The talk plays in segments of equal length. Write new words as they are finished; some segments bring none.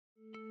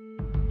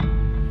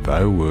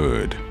Thy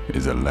word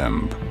is a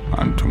lamp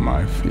unto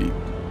my feet,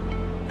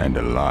 and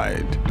a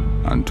light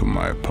unto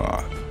my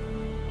path.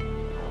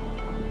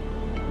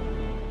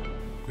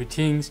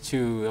 Greetings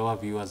to our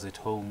viewers at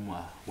home.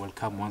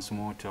 Welcome once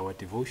more to our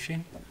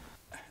devotion.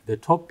 The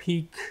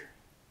topic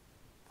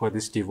for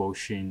this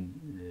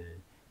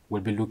devotion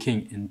will be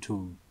looking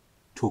into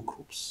two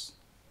groups,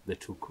 the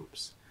two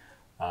groups.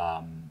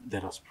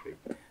 Let us pray.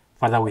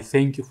 Father, we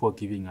thank you for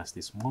giving us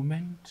this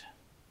moment.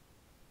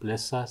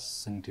 Bless us,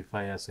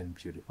 sanctify us, and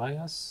purify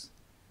us,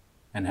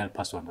 and help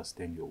us to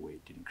understand your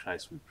word. In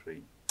Christ we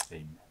pray.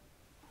 Amen.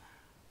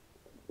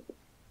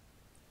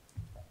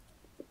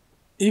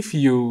 If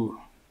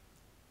you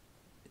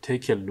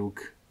take a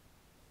look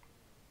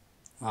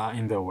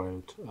in the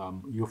world,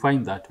 you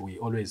find that we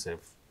always have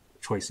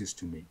choices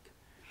to make.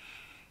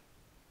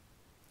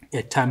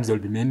 At times there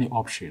will be many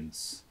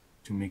options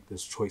to make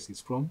those choices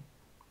from.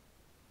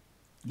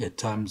 At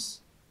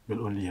times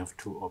we'll only have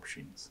two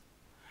options.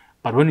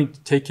 But when you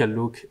take a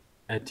look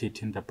at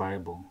it in the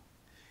Bible,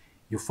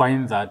 you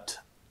find that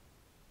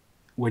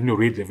when you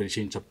read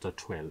Revelation chapter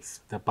 12,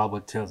 the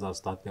Bible tells us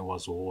that there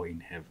was war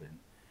in heaven.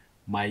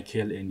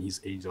 Michael and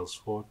his angels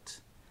fought.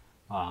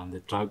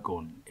 The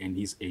dragon and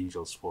his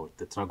angels fought.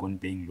 The dragon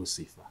being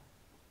Lucifer.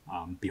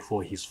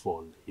 Before his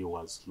fall, he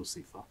was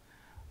Lucifer.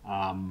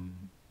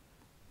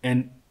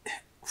 And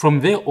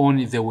from there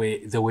on, there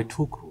were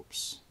two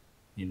groups.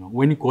 You know,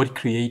 when God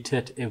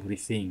created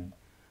everything,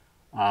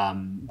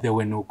 there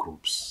were no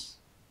groups.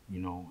 You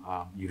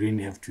know, you didn't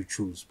have to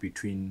choose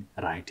between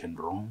right and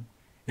wrong.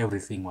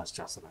 Everything was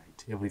just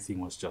right.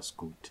 Everything was just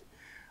good.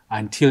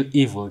 Until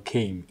evil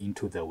came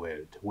into the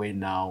world, where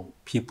now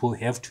people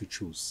have to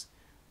choose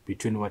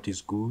between what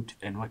is good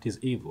and what is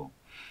evil.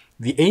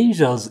 The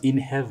angels in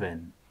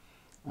heaven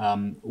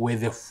were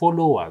the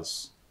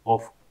followers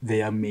of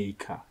their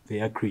maker,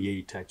 their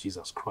creator,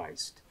 Jesus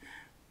Christ.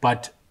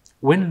 But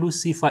when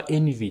Lucifer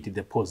envied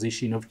the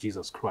position of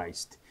Jesus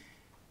Christ,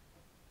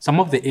 some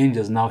of the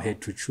angels now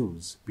had to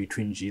choose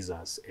between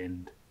Jesus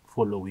and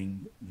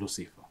following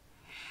Lucifer.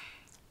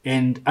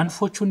 And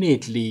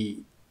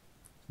unfortunately,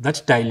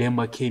 that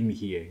dilemma came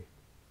here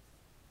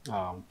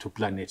to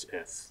planet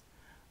Earth.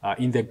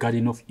 In the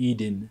Garden of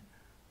Eden,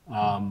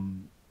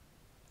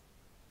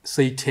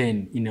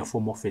 Satan, in the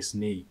form of a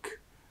snake,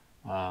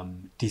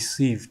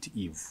 deceived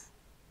Eve,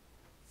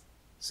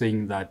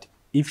 saying that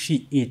if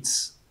she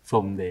eats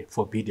from the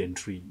forbidden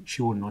tree,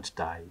 she will not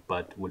die,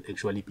 but will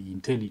actually be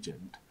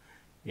intelligent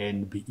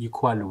and be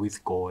equal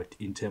with God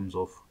in terms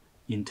of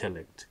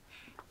intellect.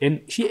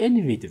 And she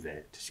envied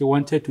that. She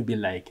wanted to be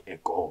like a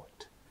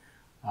god.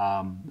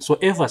 So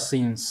ever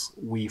since,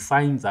 we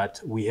find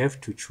that we have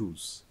to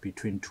choose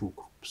between two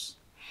groups.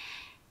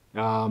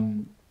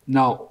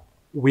 Now,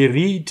 we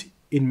read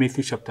in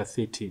Matthew chapter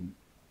 13,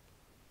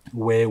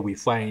 where we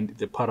find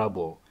the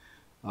parable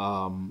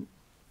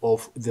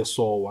of the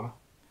sower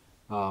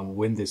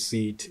when the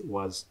seed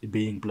was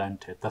being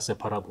planted. That's a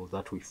parable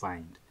that we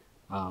find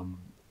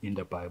in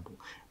the Bible.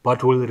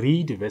 But we'll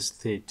read verse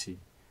 30.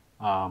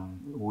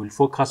 We'll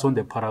focus on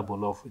the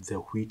parable of the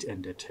wheat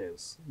and the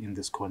tares in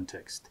this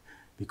context,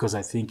 because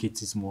I think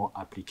it is more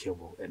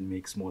applicable and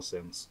makes more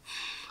sense.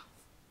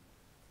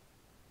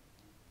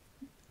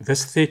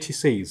 Verse 30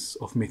 says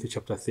of Matthew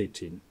chapter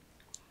 13,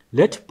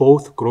 "Let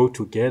both grow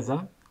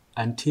together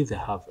until the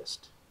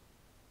harvest.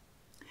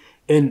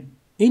 And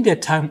in the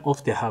time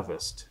of the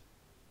harvest,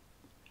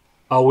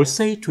 I will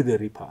say to the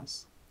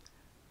reapers,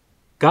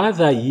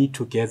 gather ye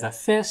together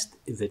first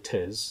the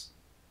tares,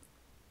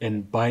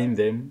 and bind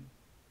them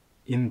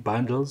in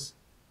bundles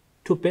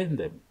to burn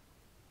them,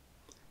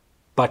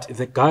 but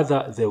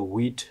gather the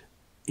wheat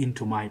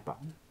into my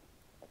barn."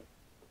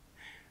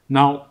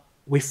 Now,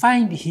 we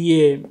find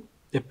here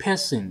a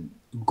person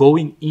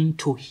going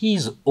into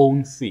his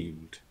own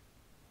field.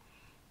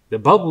 The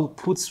Bible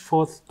puts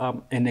forth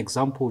an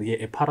example here,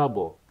 a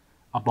parable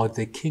about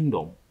the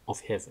kingdom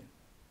of heaven.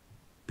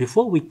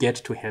 Before we get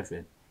to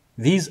heaven,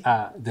 these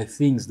are the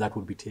things that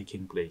will be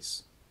taking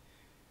place.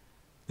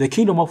 The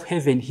kingdom of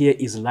heaven here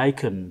is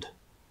likened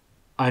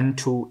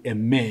unto a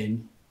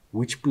man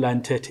which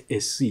planted a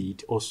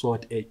seed or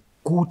sowed a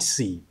good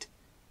seed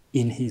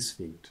in his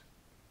field.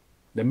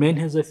 The man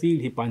has a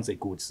field, he plants a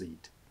good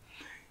seed.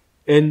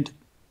 And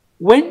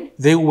when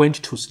they went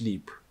to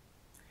sleep,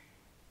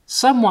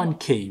 someone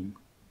came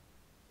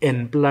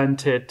and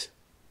planted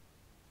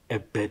a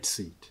bad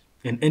seed.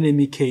 An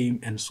enemy came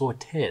and sowed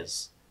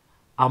tares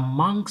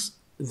amongst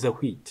the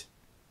wheat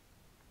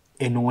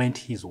and went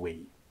his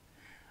way.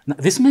 Now,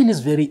 this man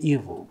is very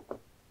evil.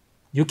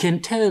 You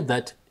can tell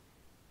that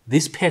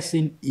this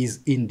person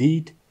is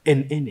indeed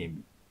an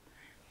enemy.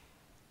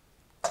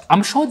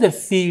 I'm sure the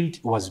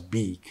field was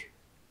big.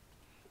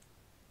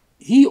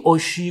 He or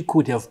she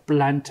could have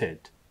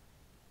planted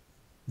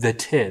the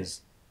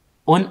tares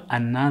on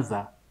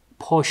another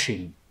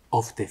portion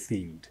of the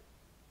field.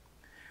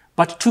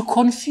 But to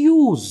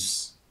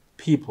confuse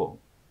people,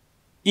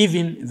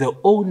 even the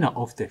owner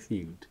of the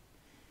field,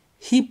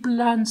 he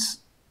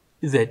plants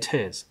the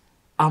tares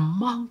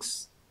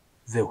amongst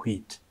the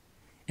wheat,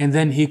 and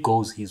then he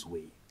goes his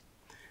way.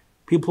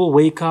 People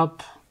wake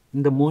up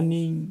in the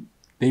morning,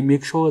 they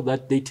make sure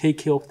that they take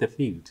care of the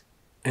field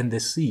and the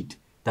seed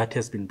that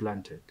has been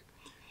planted.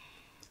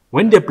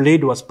 When the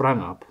blade was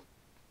sprung up,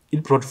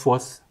 it brought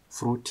forth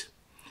fruit,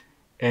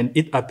 and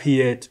it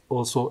appeared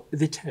also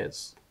the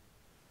tares.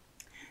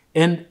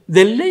 And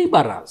the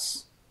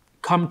laborers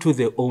come to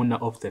the owner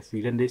of the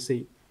field and they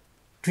say,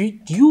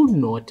 did you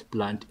not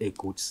plant a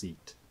good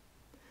seed?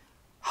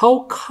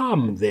 How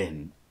come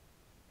then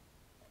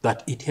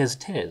that it has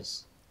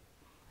tares?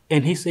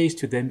 And he says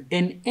to them,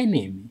 an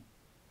enemy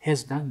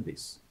has done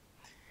this.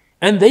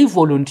 And they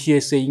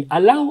volunteer saying,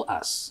 allow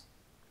us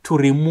to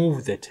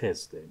remove the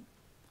tares then,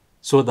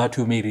 so that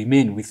we may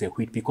remain with the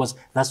wheat, because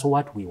that's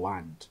what we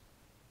want.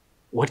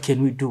 What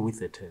can we do with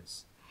the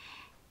tares?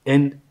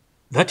 And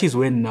that is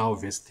when now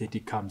verse 30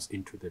 comes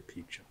into the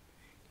picture.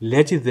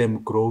 Let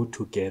them grow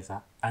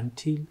together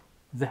until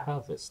the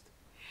harvest.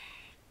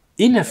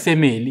 In a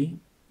family,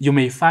 you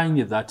may find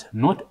that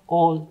not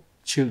all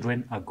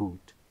children are good.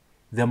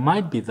 There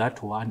might be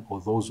that one or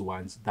those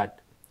ones that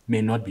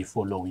may not be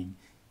following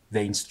the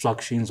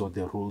instructions or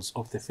the rules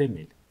of the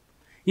family.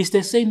 It's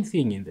the same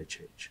thing in the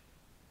church.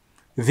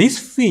 This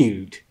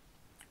field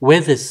where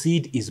the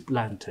seed is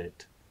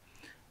planted,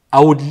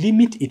 I would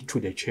limit it to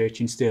the church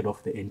instead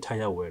of the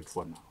entire world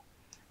for now.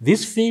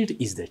 This field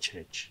is the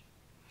church.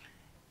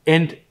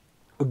 And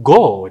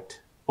God,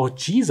 or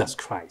Jesus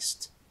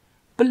Christ,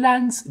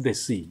 plants the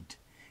seed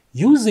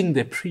using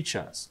the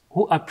preachers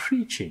who are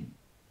preaching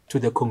to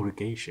the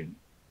congregation.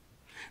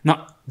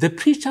 Now, the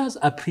preachers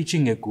are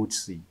preaching a good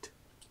seed.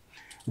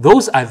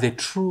 Those are the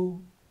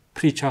true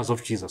preachers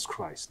of Jesus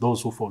Christ,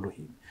 those who follow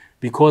him.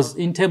 Because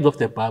in terms of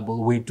the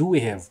Bible, we do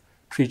have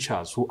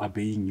preachers who are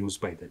being used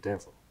by the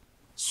devil.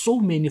 So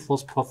many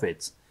false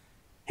prophets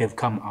have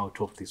come out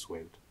of this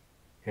world,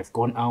 have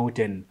gone out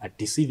and are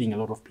deceiving a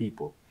lot of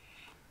people.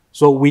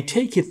 So we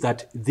take it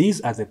that these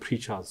are the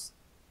preachers,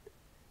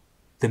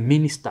 the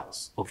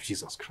ministers of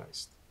Jesus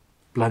Christ,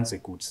 plants a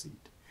good seed.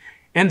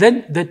 And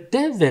then the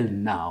devil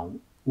now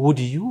would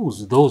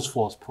use those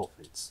false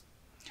prophets.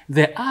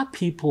 There are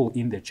people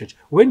in the church.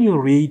 When you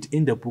read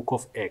in the book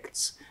of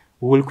Acts,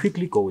 we will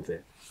quickly go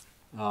there.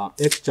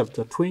 Acts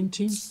chapter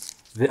 20,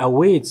 there are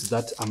words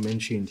that are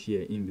mentioned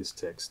here in this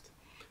text.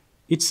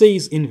 It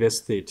says in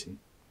verse 30,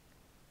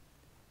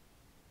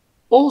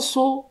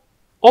 also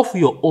of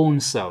your own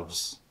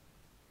selves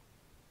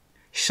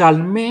shall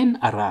men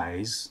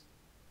arise,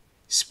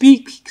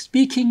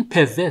 speaking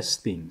perverse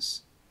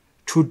things,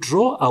 to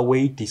draw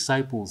away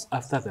disciples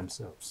after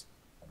themselves.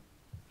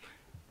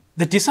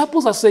 The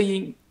disciples are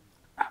saying,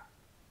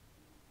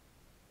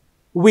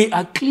 we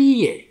are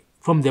clear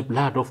from the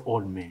blood of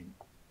all men,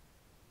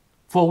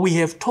 for we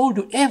have told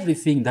you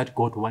everything that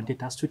God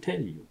wanted us to tell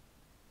you.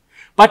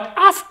 But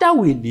after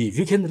we leave,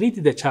 you can read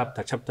the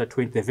chapter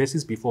 20, the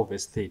verses before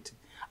verse 30.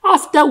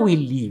 After we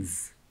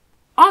leave,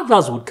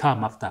 others would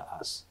come after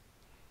us.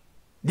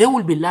 They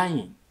will be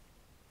lying.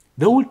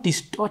 They will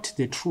distort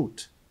the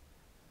truth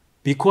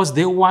because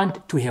they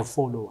want to have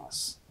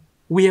followers.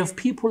 We have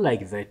people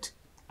like that,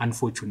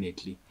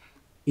 unfortunately,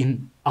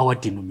 in our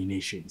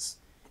denominations,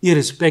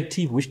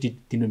 irrespective which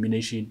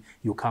denomination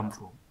you come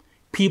from.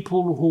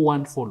 People who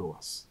want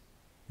followers.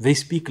 They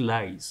speak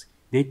lies.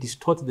 They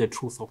distort the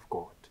truth of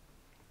God.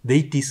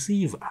 They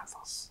deceive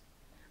others.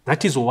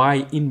 That is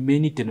why in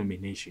many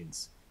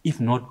denominations, if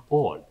not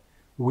all,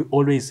 we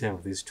always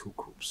have these two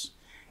groups.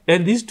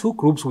 And these two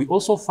groups, we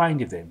also find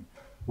them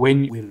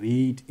when we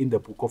read in the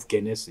book of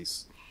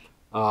Genesis,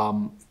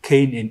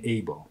 Cain and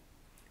Abel.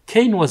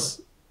 Cain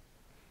was,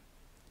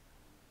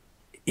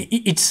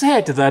 it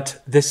said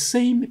that the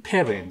same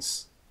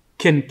parents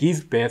can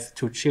give birth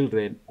to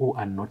children who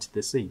are not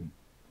the same.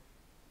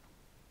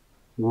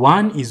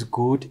 One is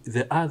good,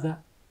 the other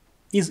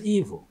is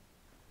evil.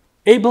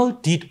 Abel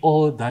did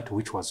all that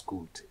which was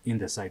good in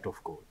the sight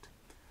of God.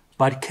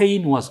 But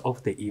Cain was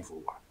of the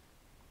evil one,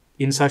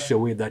 in such a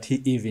way that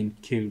he even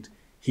killed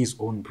his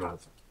own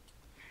brother.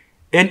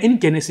 And in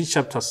Genesis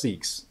chapter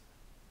 6,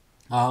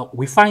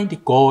 we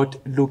find God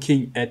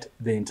looking at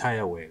the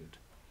entire world.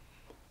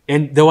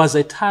 And there was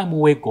a time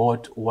where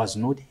God was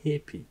not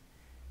happy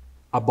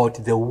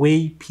about the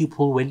way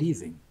people were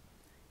living,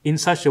 in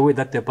such a way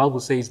that the Bible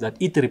says that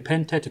it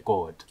repented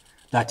God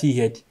that he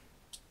had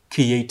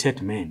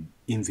created man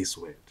in this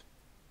world.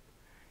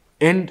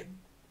 And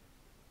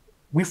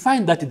we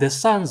find that the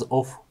sons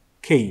of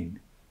Cain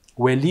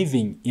were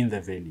living in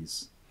the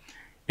valleys,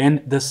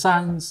 and the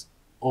sons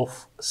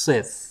of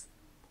Seth,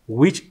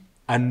 which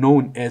are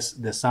known as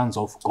the sons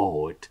of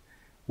God,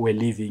 were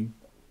living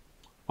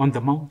on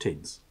the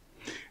mountains.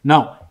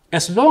 Now,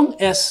 as long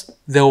as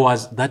there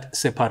was that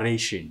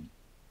separation,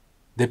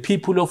 the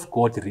people of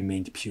God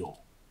remained pure.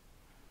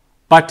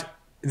 But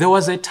there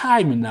was a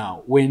time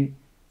now when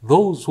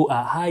those who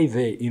are high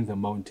there in the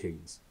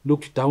mountains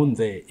looked down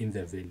there in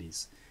the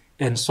valleys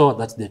and saw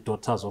that the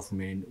daughters of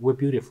men were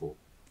beautiful.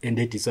 And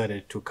they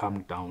decided to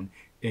come down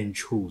and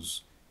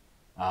choose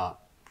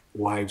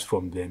wives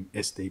from them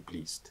as they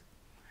pleased.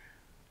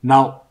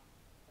 Now,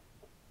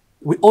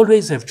 we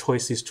always have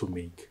choices to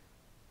make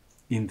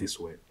in this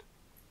world.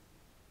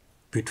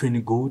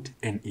 between good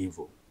and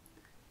evil.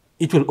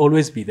 It will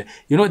always be there.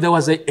 You know, there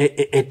was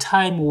a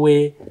time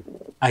where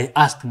I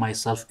asked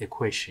myself a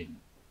question.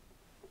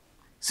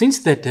 Since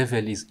the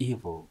devil is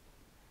evil,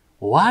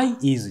 why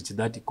is it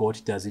that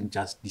God doesn't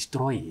just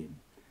destroy him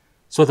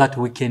so that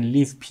we can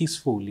live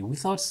peacefully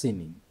without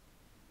sinning?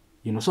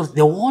 You know, so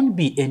there won't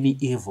be any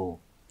evil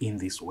in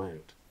this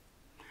world.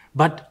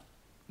 But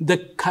the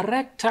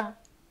character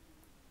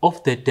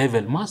of the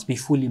devil must be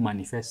fully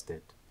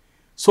manifested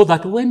so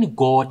that when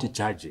God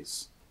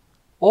judges,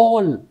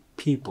 all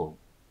people,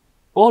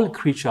 all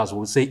creatures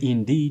will say,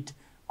 indeed,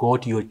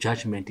 God, your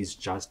judgment is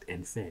just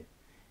and fair.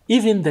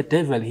 Even the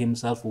devil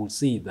himself will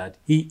see that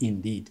he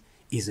indeed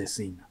is a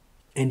sinner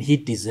and he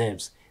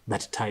deserves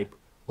that type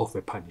of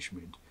a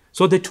punishment.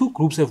 So the two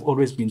groups have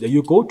always been there.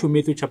 You go to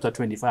Matthew chapter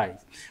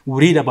 25,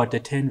 we read about the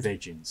 10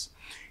 virgins.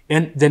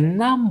 And the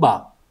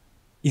number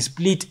is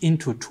split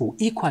into two,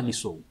 equally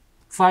so.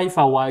 5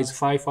 are wise,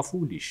 5 are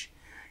foolish.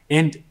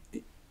 And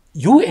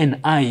you and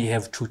I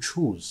have to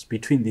choose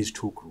between these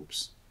two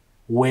groups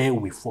where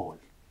we fall.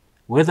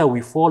 Whether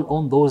we fall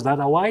on those that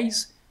are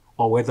wise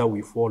or whether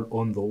we fall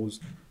on those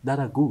that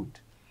are good.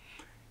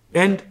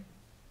 And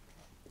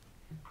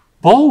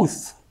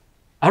both,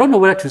 I don't know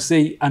whether to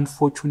say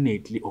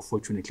unfortunately or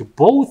fortunately,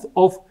 both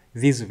of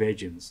these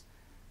virgins,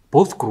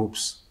 both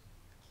groups,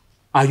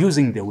 are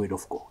using the word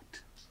of God.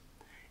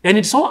 And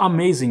it's so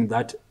amazing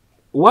that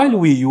while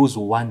we use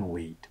one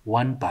word,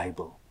 one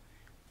Bible,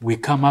 we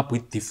come up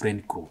with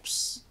different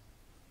groups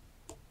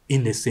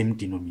in the same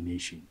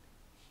denomination.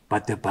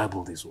 But the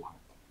Bible is one.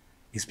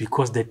 It's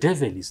because the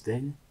devil is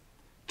there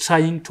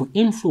trying to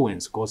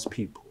influence God's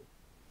people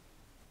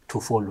to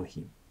follow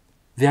him.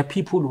 There are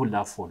people who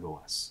love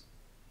followers.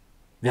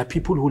 There are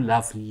people who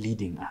love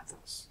leading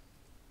others.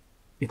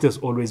 It has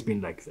always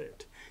been like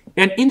that.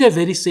 And in the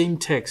very same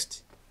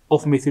text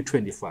of Matthew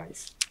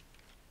 25,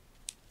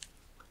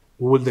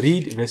 we will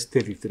read verse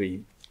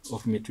 33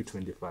 of Matthew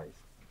 25.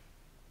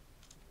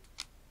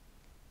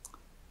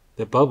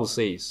 The Bible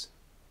says,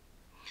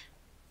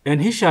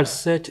 "And he shall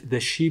set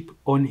the sheep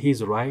on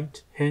his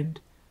right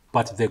hand,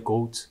 but the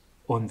goats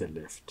on the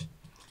left."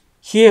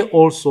 Here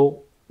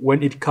also,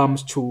 when it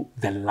comes to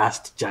the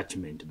last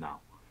judgment now,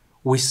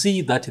 we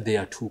see that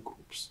there are two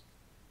groups.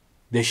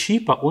 The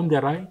sheep are on the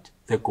right,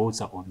 the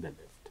goats are on the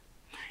left.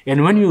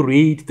 And when you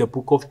read the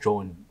book of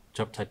John,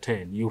 chapter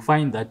 10, you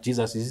find that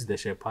Jesus is the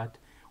shepherd,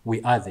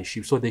 we are the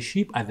sheep. So the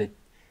sheep are the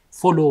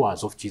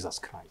followers of Jesus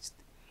Christ.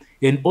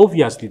 And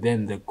obviously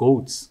then the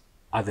goats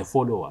are the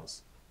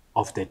followers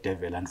of the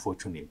devil,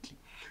 unfortunately.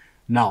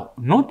 Now,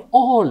 not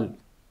all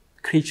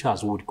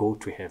creatures would go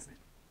to heaven.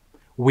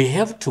 We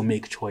have to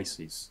make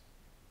choices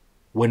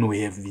when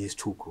we have these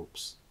two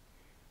groups.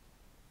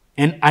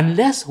 And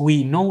unless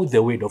we know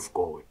the word of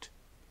God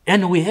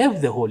and we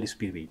have the Holy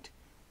Spirit,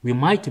 we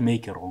might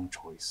make a wrong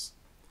choice.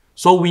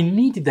 So we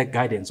need the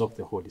guidance of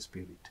the Holy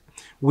Spirit.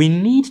 We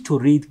need to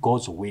read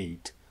God's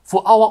word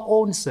for our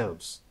own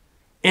selves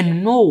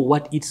and know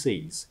what it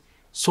says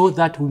so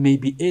that we may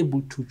be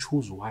able to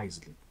choose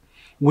wisely.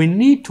 We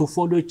need to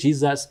follow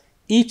Jesus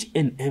each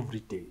and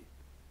every day.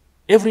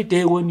 Every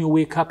day when you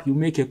wake up, you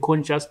make a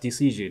conscious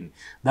decision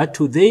that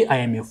today I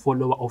am a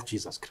follower of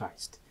Jesus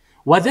Christ.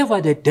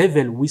 Whatever the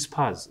devil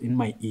whispers in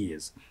my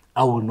ears,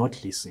 I will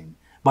not listen,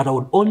 but I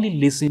will only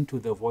listen to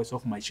the voice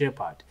of my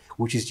shepherd,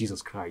 which is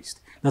Jesus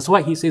Christ. That's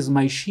why he says,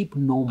 "My sheep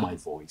know my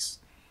voice."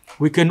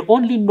 We can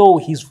only know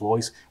his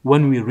voice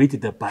when we read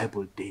the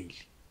Bible daily.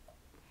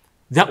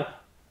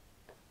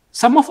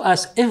 Some of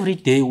us, every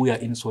day we are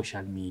in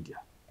social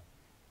media.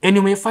 And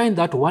you may find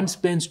that one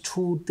spends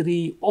 2,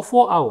 3, or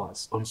 4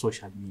 hours on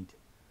social media.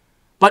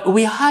 But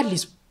we hardly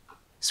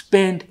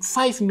spend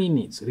 5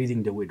 minutes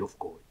reading the Word of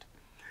God.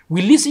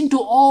 We listen to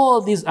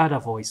all these other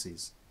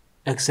voices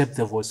except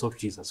the voice of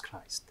Jesus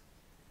Christ.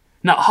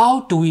 Now,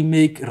 how do we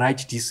make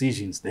right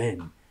decisions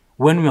then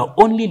when we are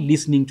only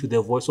listening to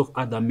the voice of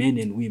other men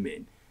and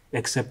women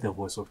except the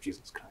voice of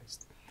Jesus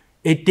Christ?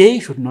 A day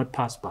should not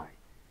pass by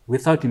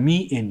without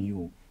me and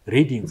you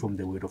reading from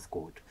the Word of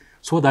God,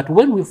 so that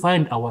when we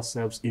find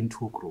ourselves in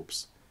two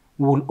groups,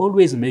 we will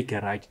always make a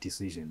right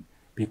decision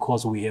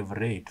because we have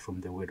read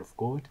from the Word of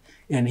God,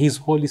 and His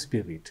Holy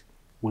Spirit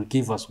will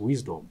give us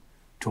wisdom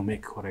to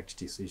make correct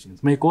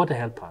decisions. May God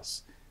help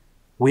us.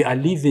 We are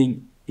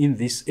living in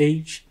this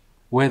age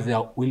where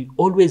there will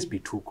always be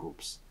two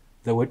groups.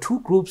 There were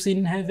two groups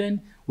in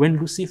heaven when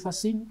Lucifer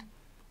sinned.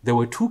 There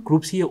were two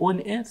groups here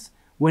on earth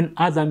when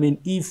Adam and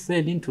Eve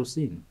fell into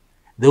sin.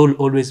 They will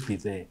always be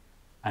there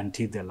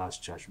until the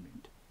last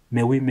judgment.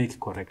 May we make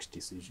correct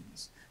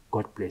decisions.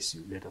 God bless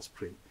you. Let us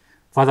pray.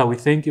 Father, we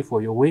thank you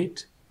for your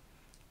word.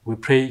 We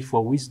pray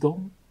for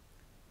wisdom,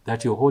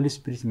 that your Holy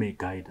Spirit may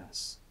guide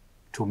us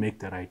to make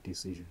the right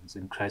decisions.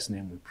 In Christ's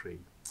name we pray.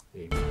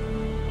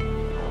 Amen.